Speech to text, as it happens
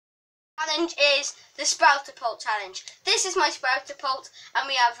Challenge is the Sproutapult challenge. This is my Sproutapult, and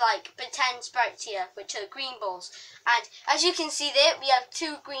we have like 10 sprouts here, which are green balls. And as you can see there, we have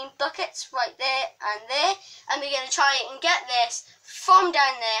 2 green buckets right there, and we're going to try and get this from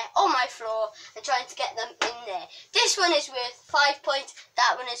down there on my floor and trying to get them in there. This one is worth 5 points,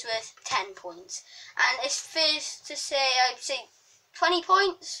 that one is worth 10 points. And it's fair to say, I'd say 20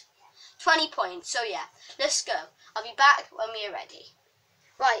 points? 20 points, so yeah, let's go. I'll be back when we are ready.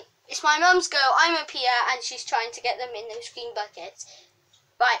 Right, it's my mum's go. I'm up here and she's trying to get them in those green buckets.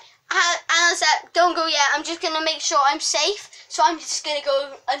 Right, Anna said, don't go yet. I'm just going to make sure I'm safe. So I'm just going to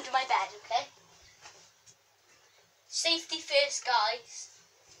go under my bed, okay? Safety first, guys.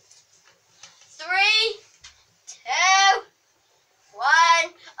 3, 2, 1.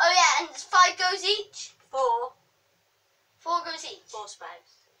 Oh yeah, and 5 goes each? 4. 4 goes each? 4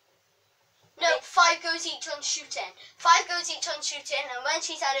 sprouts. No, 5 goes each on shooting. 5 goes each on shooting, and when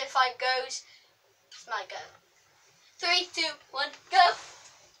she's had her 5 goes, it's my go. 3, 2, 1, go!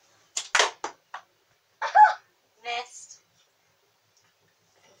 Missed.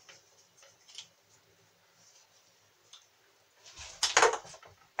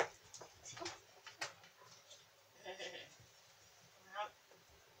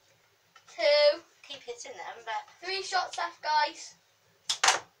 Two. Keep hitting them, but 3 shots left, guys.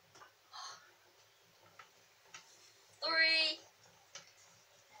 3.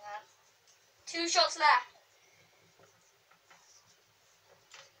 2 shots left.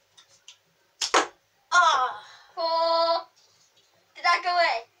 Ah. 4. Did that go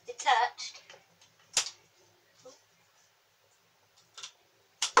away? It touched.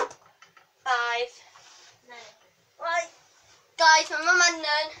 5. No. Right. Guys, my mum had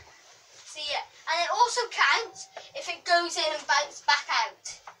none. See ya. And it also counts if it goes in and bounces back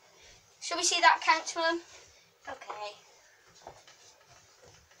out. Shall we see that count, Mum? Okay.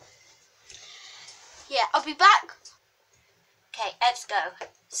 Yeah, I'll be back. Okay, let's go.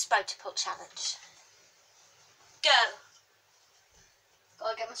 Sproutapult challenge. Go.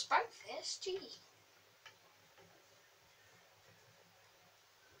 Gotta get my sprout first, gee.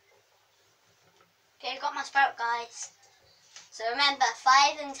 Okay, I've got my sprout, guys. So remember,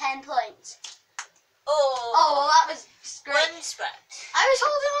 5 and 10 points. Oh, well, that was great. 1 sprout. I was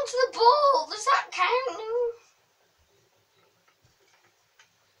holding on to the ball. Does that count? No.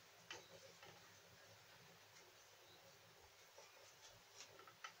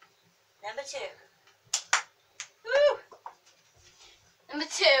 Number 2. Woo! Number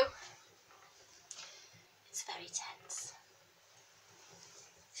 2. It's very tense.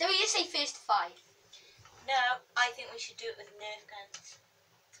 So we just say first to 5. No, I think we should do it with Nerf guns.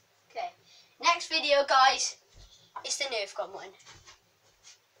 Okay. Next video, guys, it's the Nerf gun one.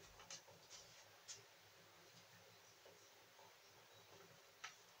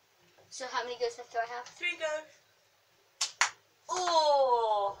 So how many goes left do I have? 3 goes.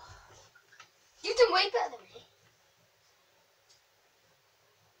 Oh! You've done way better than me.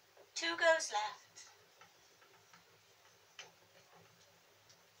 2 goes left.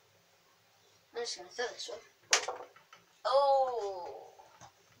 I'm just going to throw this one. Oh!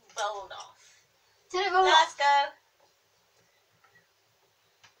 Rolled off. Did it roll off? Let's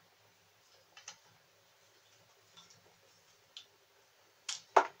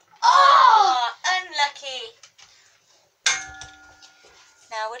go. Oh! Unlucky.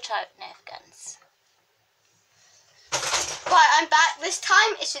 Now we'll try Nerf guns. Right, I'm back. This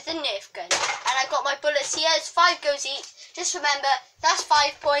time it's with the Nerf gun. And I've got my bullets here. It's 5 goes each. Just remember, that's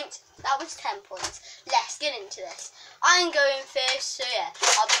 5 points. That was 10 points. Let's get into this. I'm going first, so yeah,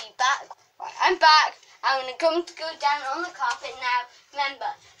 I'll be back. Right, I'm back. I'm going to go down on the carpet now.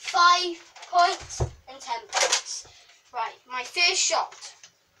 Remember, 5 points and 10 points. Right, my first shot.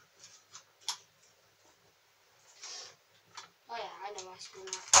 Oh yeah, I know my screen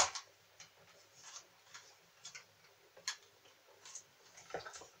now.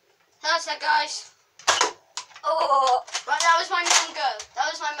 That's it, guys. Oh, right, that was my mum go. That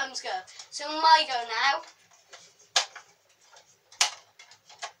was my mum's go. So my go now.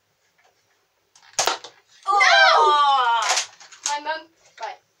 Oh! No! My mum.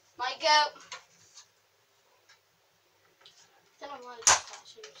 Right, my go. I don't know why I did that,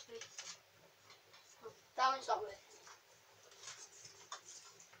 seriously. Oh, that one's not worth it.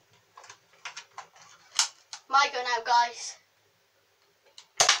 My go now, guys.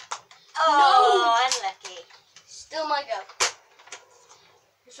 Oh, no! Unlucky. Still my go.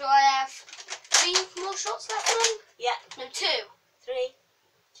 So I have 3 more shots left, Mum? Yeah. No, 2. 3.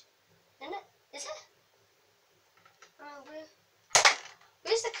 Isn't it? Is it? Oh,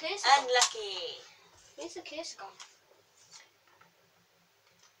 where's the cursor gone? Unlucky. Where's the cursor gone?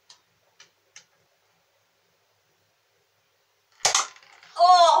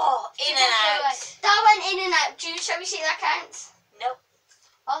 see that counts? Nope.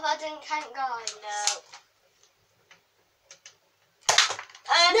 Oh, that didn't count, guys. No.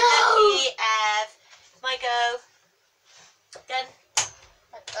 Unlucky, Ev. My go. Done.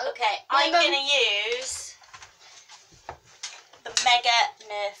 Okay, I'm going to use the Mega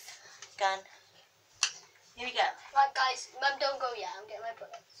Nerf gun. Here we go. Right, guys, Mum, don't go yet. I'm getting my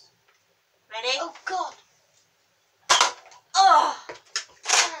bullets. Ready? Oh, God. Oh!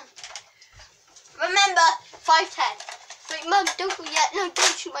 Remember, 5-10. Wait, Mum, don't go yet. No,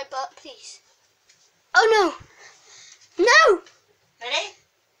 don't shoot my butt, please. Oh, no. No! Ready?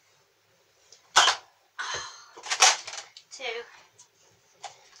 2.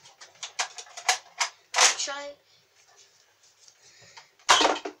 Try.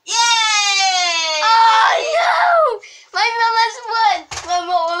 Yay! Oh, no! My mum has won. Mum,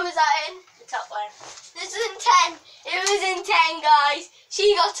 what one was that in? The top one. This is in 10. It was in 10, guys.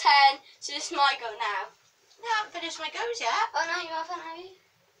 She got 10, so it's my go now. No, I haven't finished my goes yet. Oh, no, you haven't, have you?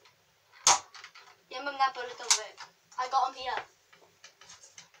 Yeah, Mum, that bullet don't work. I got him here.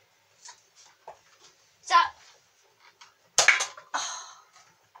 Is that... Oh.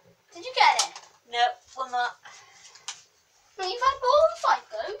 Did you get it? Nope, one more. No, you've had more than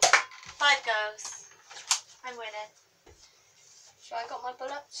 5 goes. 5 goes. I'm winning. So I got my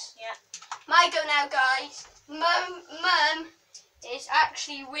bullets. Yeah. My go now, guys. Mum is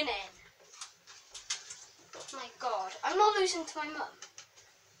actually winning. Oh my God, I'm not losing to my mum.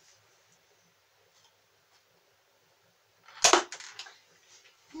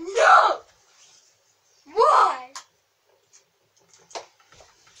 No! Why?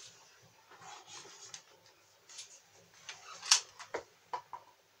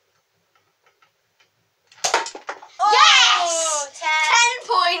 Oh, Yes! 10.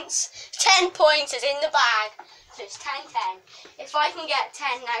 10 points. 10 points is in the bag. So it's 10-10. If I can get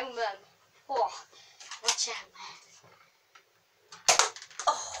 10 now, Mum. Oh, watch out, man.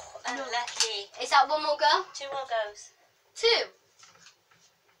 Oh, unlucky. Is that one more go? 2 more goes. 2.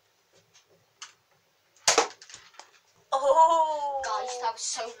 Oh. Guys, that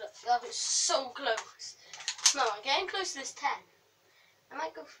was so close. No, I'm getting close to this 10. I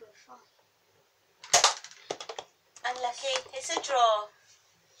might go for a 5. Unlucky. It's a draw.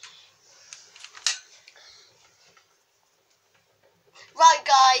 Right,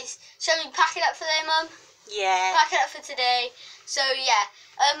 guys. Shall we pack it up for today, Mum? Yeah. Pack it up for today. So yeah,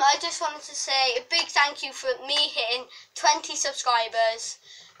 I just wanted to say a big thank you for me hitting 20 subscribers.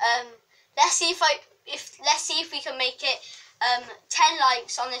 Let's see if we can make it 10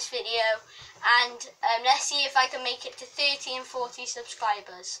 likes on this video, and let's see if I can make it to 30 and 40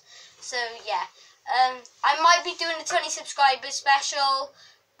 subscribers. So yeah, I might be doing a 20 subscribers special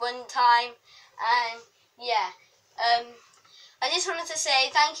one time, and yeah, I just wanted to say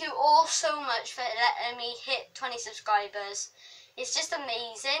thank you all so much for letting me hit 20 subscribers. It's just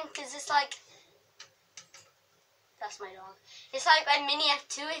amazing, because it's like, that's my dog. It's like when Mini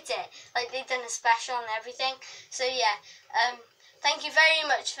F2 hit it, like they've done a special and everything. So yeah, thank you very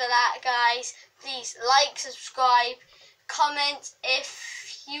much for that, guys. Please like, subscribe, comment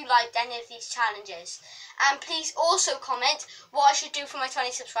if you liked any of these challenges, and please also comment what I should do for my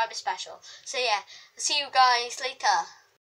 20 subscriber special. So yeah, see you guys later.